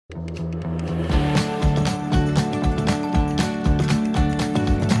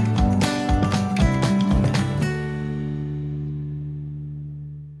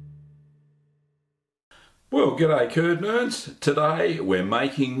Well, g'day curd nerds. Today we're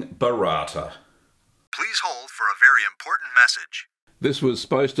making burrata. Please hold for a very important message. This was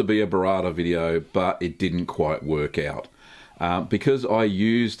supposed to be a burrata video, but it didn't quite work out. Because I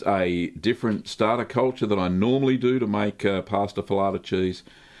used a different starter culture than I normally do to make pasta filata cheese,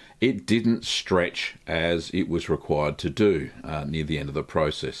 it didn't stretch as it was required to do near the end of the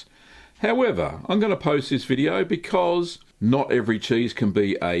process. However, I'm going to post this video because not every cheese can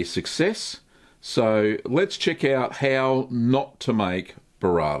be a success. So let's check out how not to make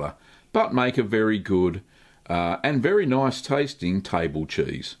burrata, but make a very good and very nice tasting table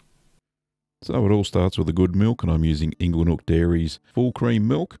cheese. So it all starts with a good milk, and I'm using Inglenook Dairy's full cream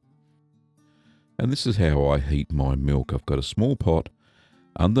milk. And this is how I heat my milk. I've got a small pot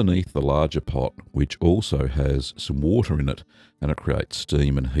underneath the larger pot, which also has some water in it, and it creates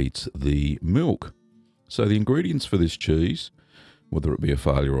steam and heats the milk. So the ingredients for this cheese, whether it be a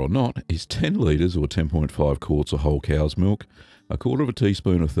failure or not, is 10 litres or 10.5 quarts of whole cow's milk, a quarter of a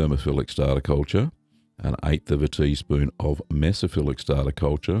teaspoon of thermophilic starter culture, an eighth of a teaspoon of mesophilic starter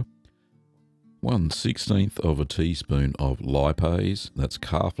culture, 1/16 of a teaspoon of lipase, that's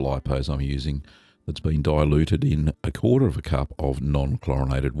calf lipase I'm using, that's been diluted in a quarter of a cup of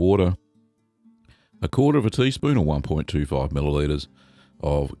non-chlorinated water, a quarter of a teaspoon or 1.25 millilitres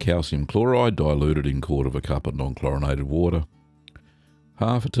of calcium chloride diluted in quarter of a cup of non-chlorinated water,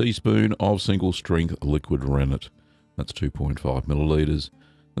 half a teaspoon of single strength liquid rennet, that's 2.5 millilitres,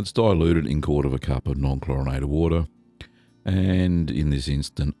 that's diluted in quarter of a cup of non-chlorinated water. And in this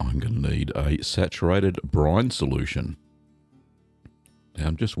instant, I'm going to need a saturated brine solution. Now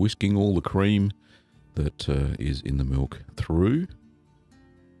I'm just whisking all the cream that is in the milk through.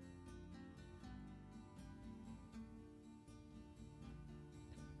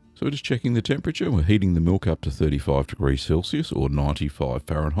 So we're just checking the temperature. We're heating the milk up to 35 degrees Celsius or 95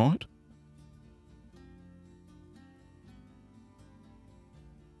 Fahrenheit.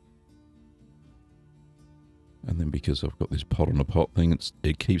 And then because I've got this pot on a pot thing,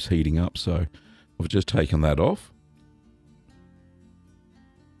 it keeps heating up, so I've just taken that off.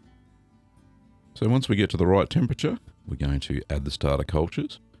 So once we get to the right temperature, we're going to add the starter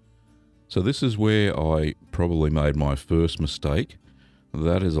cultures. So this is where I probably made my first mistake.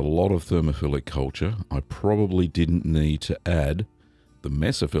 That is a lot of thermophilic culture. I probably didn't need to add the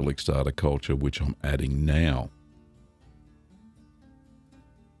mesophilic starter culture, which I'm adding now.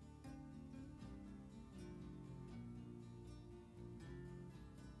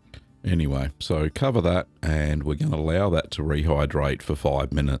 Anyway, so cover that, and we're going to allow that to rehydrate for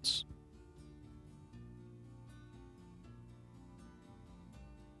 5 minutes.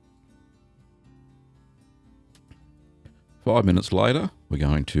 Five minutes later, we're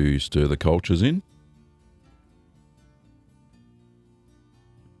going to stir the cultures in.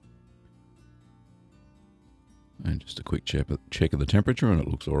 And just a quick check of the temperature, and it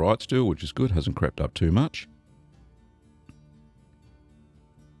looks all right still, which is good, hasn't crept up too much.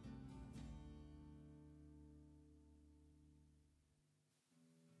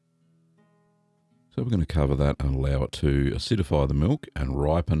 So we're going to cover that and allow it to acidify the milk and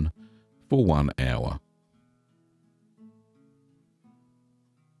ripen for 1 hour.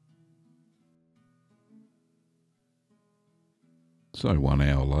 So 1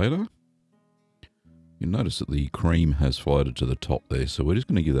 hour later, you'll notice that the cream has floated to the top there. So we're just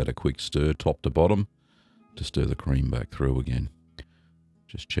going to give that a quick stir top to bottom to stir the cream back through again.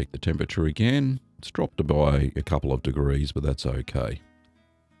 Just check the temperature again. It's dropped by a couple of degrees, but that's okay.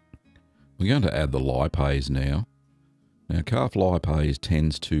 We're going to add the lipase now. Now, calf lipase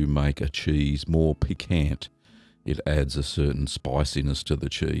tends to make a cheese more piquant. It adds a certain spiciness to the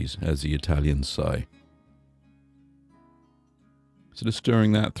cheese, as the Italians say. So just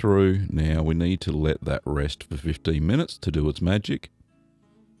stirring that through. Now we need to let that rest for 15 minutes to do its magic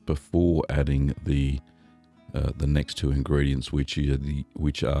before adding the next two ingredients, which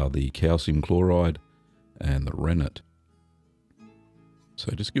are the calcium chloride and the rennet.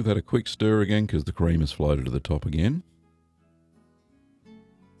 So just give that a quick stir again because the cream has floated to the top again.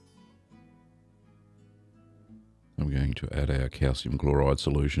 I'm going to add our calcium chloride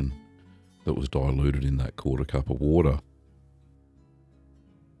solution that was diluted in that quarter cup of water.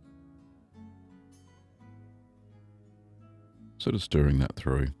 Sort of stirring that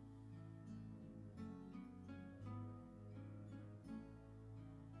through.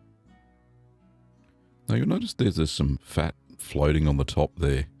 Now you'll notice there's some fat floating on the top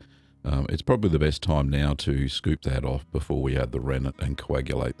there. It's probably the best time now to scoop that off before we add the rennet and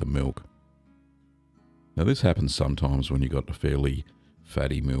coagulate the milk. Now this happens sometimes when you've got a fairly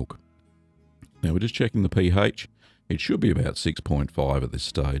fatty milk. Now we're just checking the pH. It should be about 6.5 at this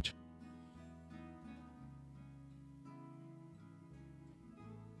stage.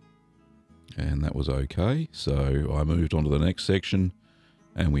 and that was okay. So I moved on to the next section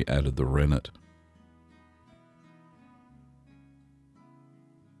and we added the rennet.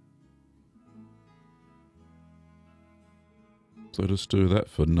 So just stir that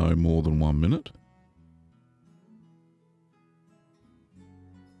for no more than 1 minute.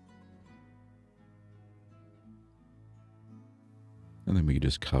 And then we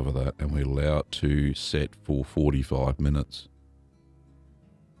just cover that and we allow it to set for 45 minutes.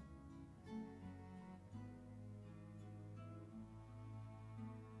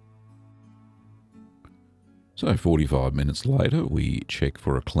 So 45 minutes later, we check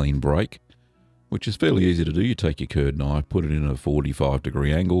for a clean break, which is fairly easy to do. You take your curd knife, put it in a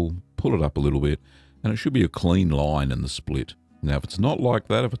 45-degree angle, pull it up a little bit, and it should be a clean line in the split. Now, if it's not like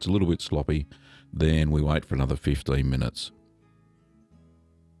that, if it's a little bit sloppy, then we wait for another 15 minutes.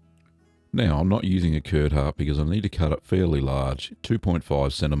 Now, I'm not using a curd heart because I need to cut it fairly large,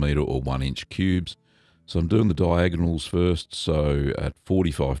 2.5 centimetre or 1 inch cubes. So I'm doing the diagonals first, so at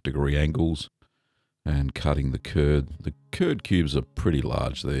 45-degree angles, and cutting the curd. The curd cubes are pretty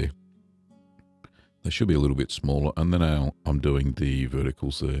large there. They should be a little bit smaller, and then I'm doing the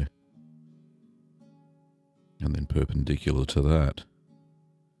verticals there. And then perpendicular to that.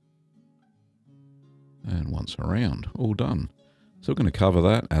 And once around, all done. So we're going to cover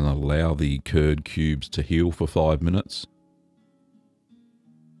that and allow the curd cubes to heal for 5 minutes.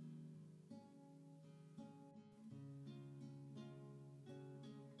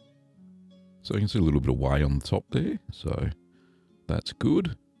 So you can see a little bit of whey on the top there, so that's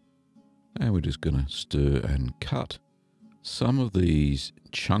good. And we're just going to stir and cut some of these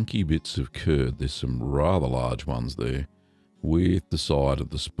chunky bits of curd. There's some rather large ones there with the side of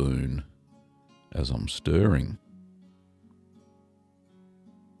the spoon as I'm stirring.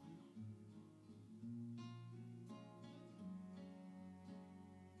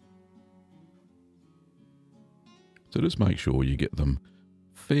 So just make sure you get them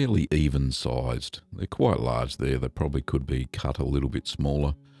fairly even sized. They're quite large there. They probably could be cut a little bit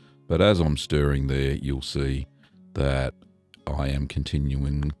smaller. But as I'm stirring there, you'll see that I am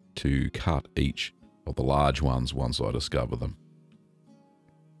continuing to cut each of the large ones once I discover them.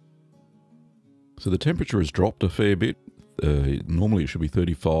 So the temperature has dropped a fair bit. Normally it should be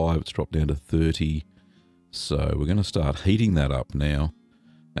 35. It's dropped down to 30. So we're going to start heating that up now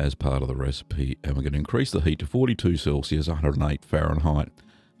as part of the recipe. And we're going to increase the heat to 42 Celsius, 108 Fahrenheit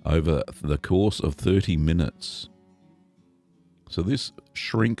over the course of 30 minutes. So this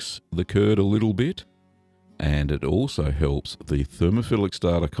shrinks the curd a little bit, and it also helps the thermophilic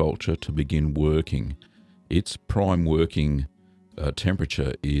starter culture to begin working. Its prime working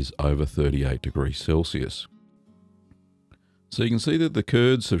temperature is over 38 degrees Celsius. So you can see that the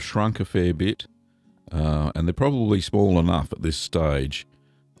curds have shrunk a fair bit, and they're probably small enough at this stage.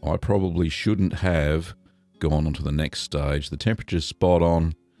 I probably shouldn't have gone on to the next stage. The temperature's spot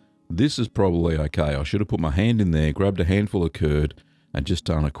on. This is probably okay. I should have put my hand in there, grabbed a handful of curd, and just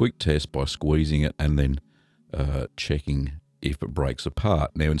done a quick test by squeezing it and then checking if it breaks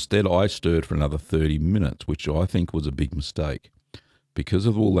apart. Now, instead, I stirred for another 30 minutes, which I think was a big mistake. Because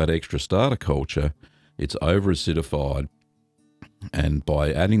of all that extra starter culture, it's over-acidified, and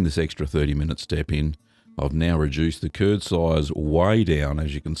by adding this extra 30-minute step in, I've now reduced the curd size way down,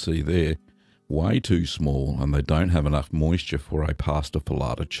 as you can see there, way too small, and they don't have enough moisture for a pasta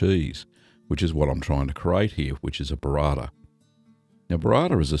filata cheese, which is what I'm trying to create here, which is a burrata. Now,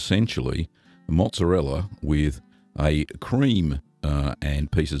 burrata is essentially a mozzarella with a cream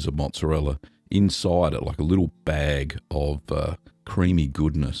and pieces of mozzarella inside it, like a little bag of creamy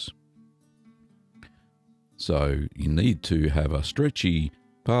goodness. So you need to have a stretchy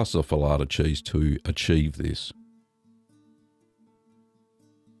pasta filata cheese to achieve this.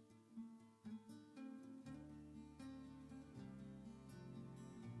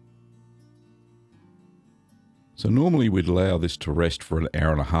 So normally we'd allow this to rest for an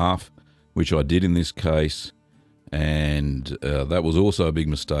hour and a half, which I did in this case, and that was also a big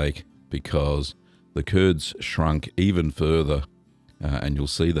mistake because the curds shrunk even further, and you'll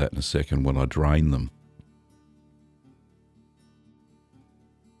see that in a second when I drain them.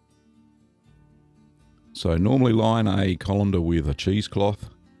 So normally line a colander with a cheesecloth.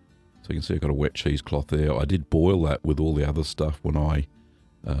 So you can see I've got a wet cheesecloth there. I did boil that with all the other stuff when I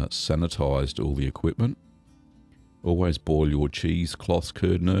sanitized all the equipment. Always boil your cheesecloths,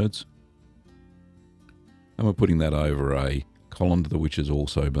 curd nerds. And we're putting that over a colander which has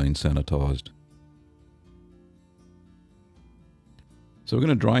also been sanitized. So we're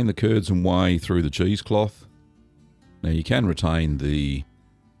going to drain the curds and whey through the cheesecloth. Now you can retain the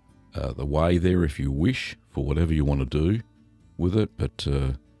whey there if you wish, for whatever you want to do with it, but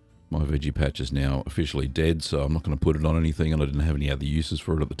My veggie patch is now officially dead, so I'm not going to put it on anything, and I didn't have any other uses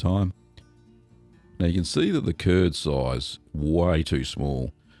for it at the time. Now you can see that the curd size, way too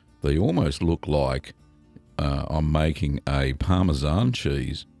small. They almost look like I'm making a Parmesan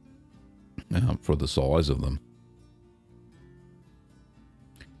cheese for the size of them.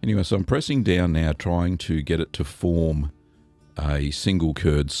 Anyway, so I'm pressing down now, trying to get it to form a single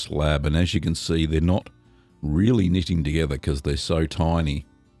curd slab, and as you can see, they're not really knitting together because they're so tiny.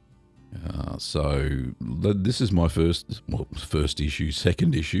 So this is my first issue,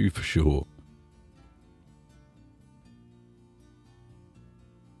 second issue for sure.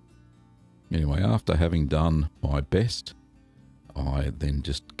 Anyway, after having done my best, I then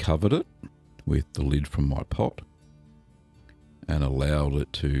just covered it with the lid from my pot and allowed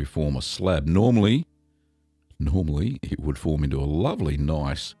it to form a slab. Normally it would form into a lovely,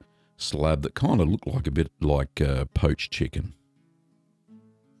 nice slab that kind of looked like a bit like poached chicken.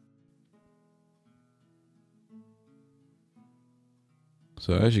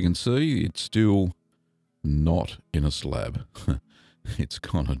 So as you can see, it's still not in a slab. It's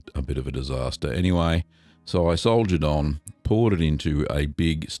kind of a bit of a disaster. Anyway, so I soldiered on, poured it into a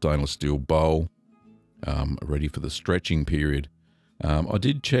big stainless steel bowl, ready for the stretching period. I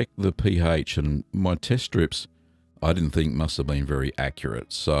did check the pH, and my test strips I didn't think must have been very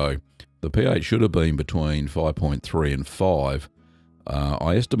accurate. So the pH should have been between 5.3 and 5.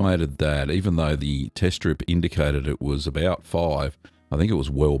 I estimated that even though the test strip indicated it was about 5, I think it was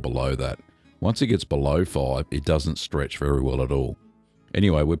well below that. Once it gets below 5, it doesn't stretch very well at all.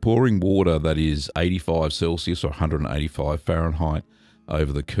 Anyway, we're pouring water that is 85 Celsius or 185 Fahrenheit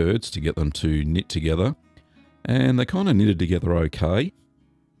over the curds to get them to knit together. And they kind of knitted together okay.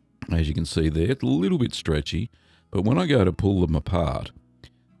 As you can see there, it's a little bit stretchy. But when I go to pull them apart,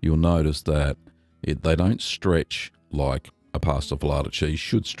 you'll notice that they don't stretch like a pasta filata cheese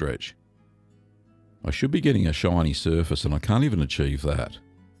should stretch. I should be getting a shiny surface, and I can't even achieve that.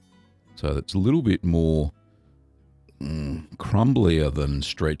 So it's a little bit more crumblier than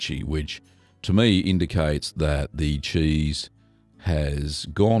stretchy, which to me indicates that the cheese has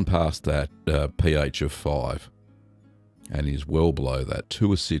gone past that pH of 5 and is well below that, too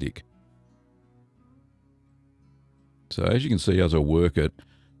acidic. So as you can see, as I work it,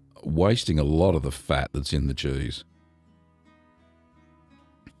 wasting a lot of the fat that's in the cheese.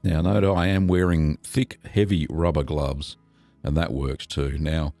 Now note I am wearing thick, heavy rubber gloves, and that works too.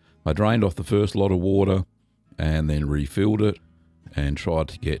 Now, I drained off the first lot of water and then refilled it and tried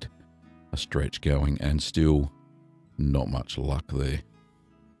to get a stretch going, and still not much luck there.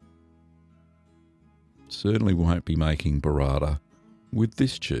 Certainly won't be making burrata with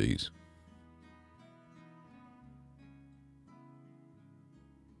this cheese.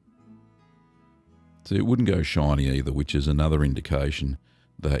 So it wouldn't go shiny either, which is another indication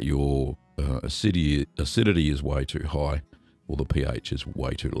that your acidity is way too high, or the pH is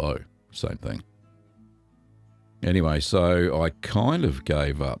way too low. Same thing. Anyway, so I kind of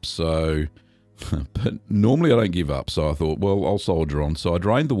gave up. So, but normally I don't give up. So I thought, well, I'll soldier on. So I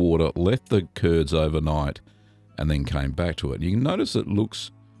drained the water, left the curds overnight, and then came back to it. You can notice it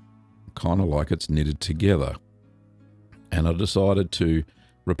looks kind of like it's knitted together. And I decided to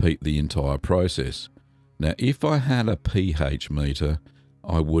repeat the entire process. Now, if I had a pH meter,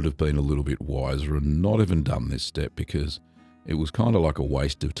 I would have been a little bit wiser and not even done this step, because it was kind of like a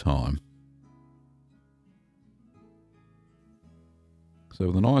waste of time. So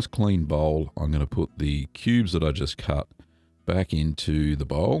with a nice clean bowl, I'm going to put the cubes that I just cut back into the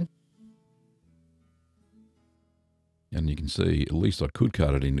bowl. And you can see, at least I could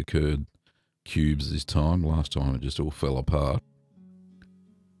cut it into curd cubes this time. Last time it just all fell apart.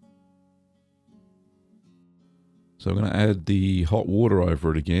 So I'm going to add the hot water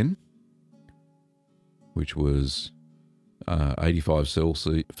over it again, which was 85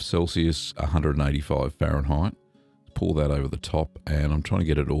 Celsius, 185 Fahrenheit. Pour that over the top, and I'm trying to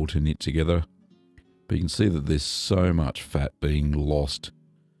get it all to knit together. But you can see that there's so much fat being lost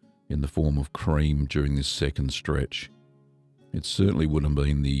in the form of cream during this second stretch. It certainly wouldn't have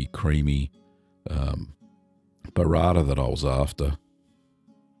been the creamy burrata that I was after.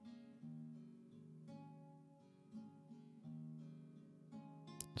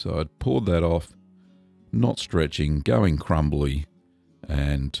 So I poured that off, not stretching, going crumbly,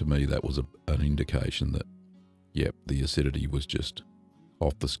 and to me that was an indication that, yep, the acidity was just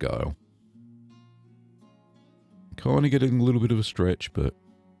off the scale. Kind of getting a little bit of a stretch, but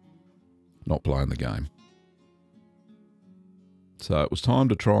not playing the game. So it was time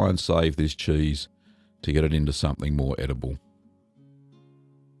to try and save this cheese to get it into something more edible.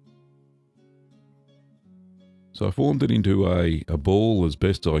 So I formed it into a ball as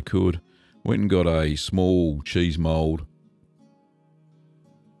best I could. Went and got a small cheese mould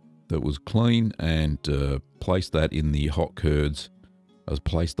that was clean and placed that in the hot curds. I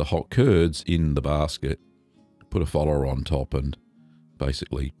placed the hot curds in the basket, put a follower on top and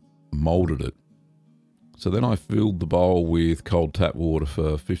basically moulded it. So then I filled the bowl with cold tap water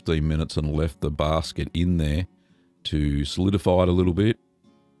for 15 minutes and left the basket in there to solidify it a little bit.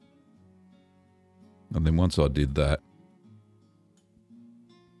 And then once I did that,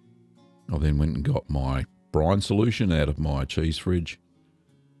 I then went and got my brine solution out of my cheese fridge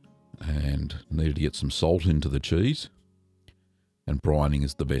and needed to get some salt into the cheese. And brining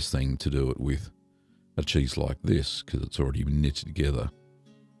is the best thing to do it with a cheese like this because it's already been knitted together.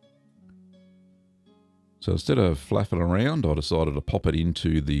 So instead of flapping around, I decided to pop it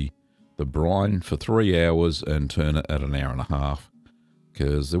into the brine for 3 hours and turn it at 1.5 hours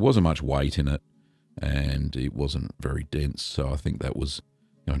because there wasn't much weight in it and it wasn't very dense. So I think that was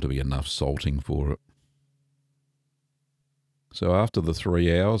going to be enough salting for it. So after the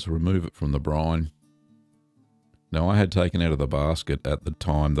 3 hours, remove it from the brine. Now I had taken out of the basket at the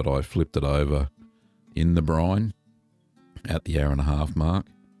time that I flipped it over in the brine at the 1.5 hour mark.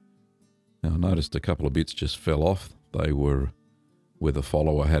 Now I noticed a couple of bits just fell off. They were where the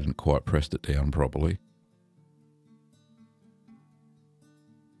follower hadn't quite pressed it down properly.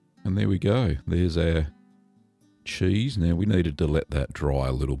 And there we go. There's our cheese. Now we needed to let that dry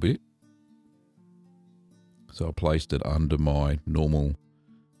a little bit. So I placed it under my normal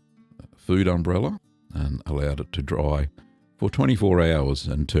food umbrella and allowed it to dry for 24 hours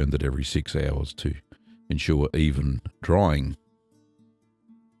and turned it every 6 hours to ensure even drying.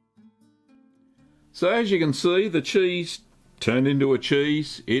 So as you can see, the cheese turned into a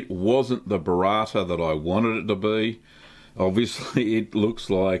cheese. It wasn't the burrata that I wanted it to be. Obviously, it looks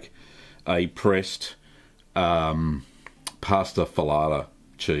like a pressed pasta filata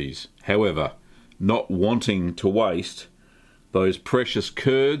cheese. However, not wanting to waste those precious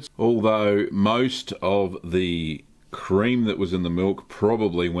curds, although most of the cream that was in the milk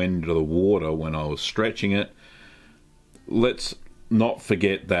probably went into the water when I was stretching it. Let's not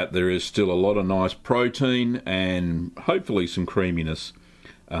forget that there is still a lot of nice protein and hopefully some creaminess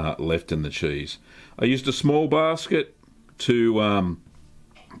left in the cheese. I used a small basket to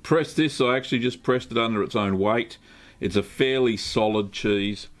press this. I actually just pressed it under its own weight. It's a fairly solid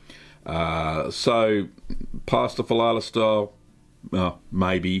cheese. So pasta filata style,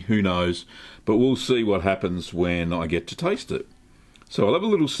 maybe, who knows, but we'll see what happens when I get to taste it. So I'll have a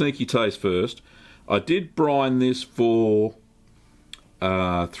little sneaky taste first. I did brine this for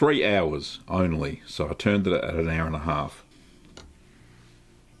 3 hours only, so I turned it at 1.5 hours.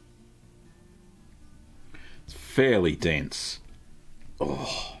 It's fairly dense.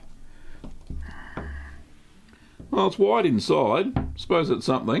 Oh. Well, it's white inside. I suppose it's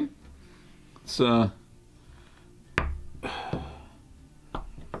something. It's now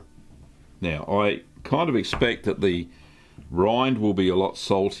I kind of expect that the rind will be a lot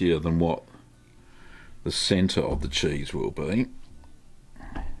saltier than what the centre of the cheese will be.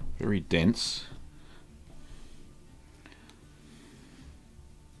 Very dense.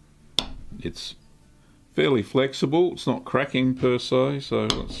 It's fairly flexible. It's not cracking per se, so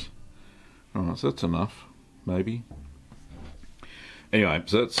that's alright. So that's enough, maybe. Anyway,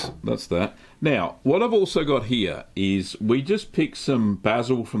 so that's that. Now, what I've also got here is we just picked some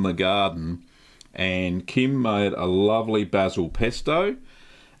basil from the garden, and Kim made a lovely basil pesto.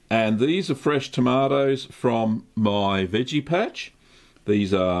 And these are fresh tomatoes from my veggie patch.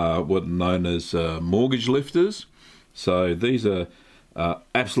 These are what are known as mortgage lifters. So these are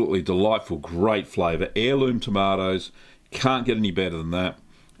absolutely delightful, great flavour. Heirloom tomatoes, can't get any better than that.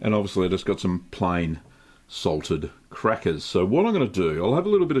 And obviously I just got some plain salted crackers. So what I'm going to do, I'll have a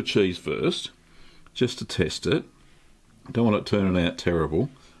little bit of cheese first, just to test it. Don't want it turning out terrible.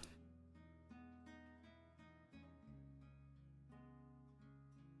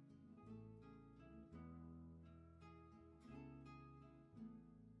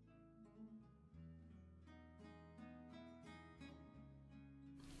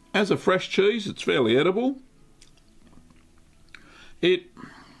 As a fresh cheese, it's fairly edible. I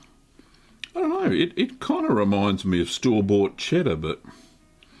don't know, it kind of reminds me of store-bought cheddar, but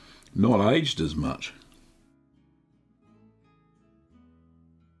not aged as much.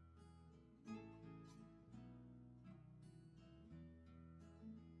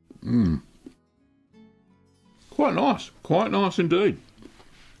 Quite nice indeed.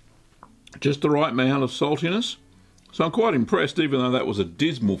 Just the right amount of saltiness. So I'm quite impressed, even though that was a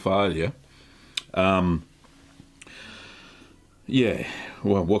dismal failure. Yeah,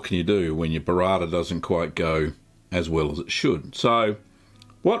 well, what can you do when your burrata doesn't quite go as well as it should. So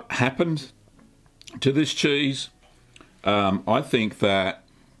what happened to this cheese? I think that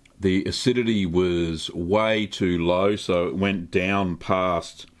the acidity was way too low, so it went down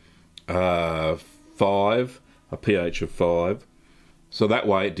past 5, a pH of 5. So that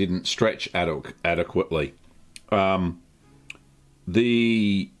way it didn't stretch adequately.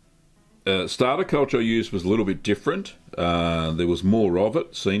 The starter culture I used was a little bit different. There was more of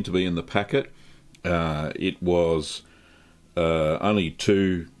it, seemed to be in the packet. It was only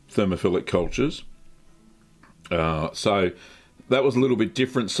 2 thermophilic cultures. So that was a little bit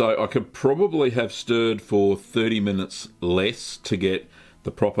different. So I could probably have stirred for 30 minutes less to get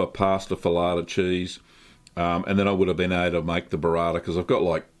the proper pasta filata cheese. And then I would have been able to make the burrata, because I've got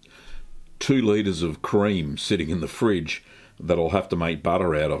like 2 litres of cream sitting in the fridge that I'll have to make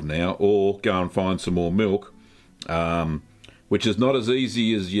butter out of now, or go and find some more milk, which is not as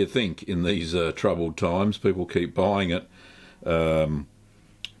easy as you think in these troubled times. People keep buying it,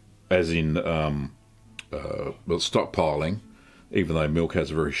 as in stockpiling, even though milk has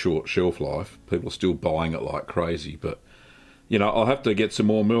a very short shelf life. People are still buying it like crazy, but you know, I'll have to get some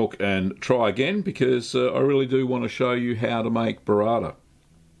more milk and try again, because I really do want to show you how to make burrata.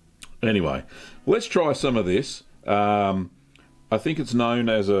 Anyway, let's try some of this. I think it's known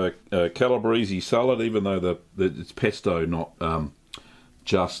as a calabrese salad, even though it's pesto, not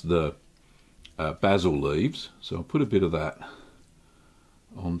just the basil leaves. So I'll put a bit of that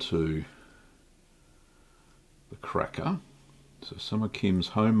onto the cracker. So some of Kim's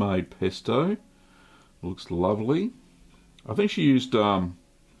homemade pesto. Looks lovely. I think she used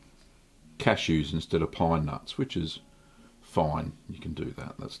cashews instead of pine nuts, which is fine. You can do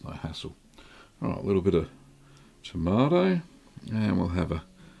that. That's no hassle. All right, a little bit of tomato, and we'll have a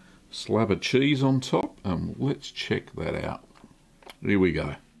slab of cheese on top. Let's check that out. Here we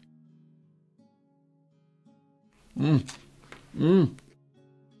go.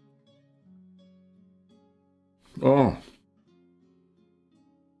 Oh,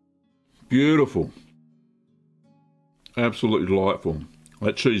 beautiful. Absolutely delightful.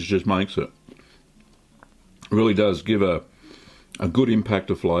 That cheese just makes it. It really does give a good impact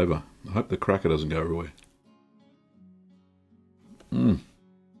of flavour. I hope the cracker doesn't go everywhere.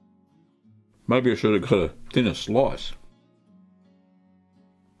 Maybe I should have got a thinner slice.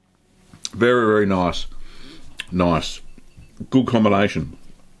 Very, very nice. Nice. Good combination.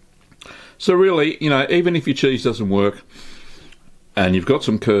 So really, you know, even if your cheese doesn't work and you've got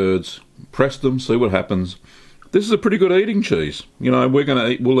some curds, press them, see what happens. This is a pretty good eating cheese. You know,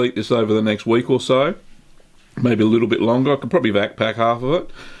 we'll eat this over the next week or so, maybe a little bit longer. I could probably backpack half of it,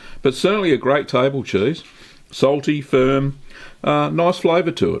 but certainly a great table cheese. Salty, firm, nice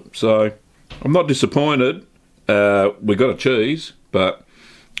flavour to it. So I'm not disappointed. We got a cheese, but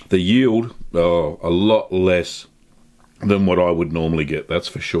the yield, a lot less than what I would normally get, that's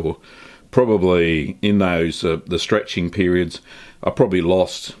for sure. Probably in those the stretching periods, I probably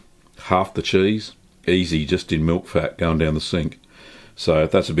lost half the cheese. Easy, just in milk fat going down the sink. So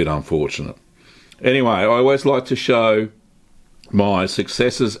that's a bit unfortunate. Anyway, I always like to show my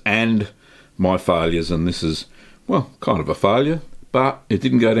successes and my failures, and this is, well, kind of a failure, but it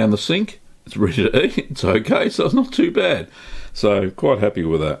didn't go down the sink. It's ready to eat. It's okay, so it's not too bad. So quite happy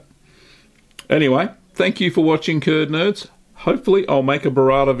with that. Anyway, thank you for watching, Curd Nerds. Hopefully I'll make a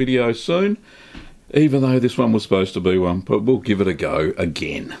burrata video soon, even though this one was supposed to be one, but we'll give it a go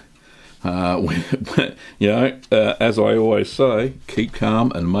again. You know, as I always say, keep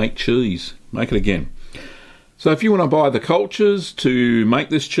calm and make cheese. Make it again. So if you want to buy the cultures to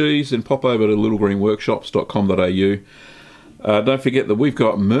make this cheese, then pop over to littlegreenworkshops.com.au. Don't forget that we've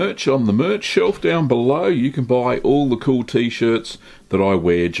got merch on the merch shelf down below. You can buy all the cool t-shirts that I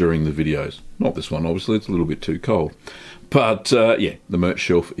wear during the videos. Not this one, obviously, it's a little bit too cold. But yeah, the merch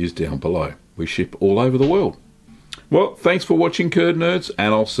shelf is down below. We ship all over the world. Well, thanks for watching, Curd Nerds,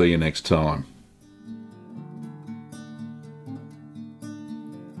 and I'll see you next time.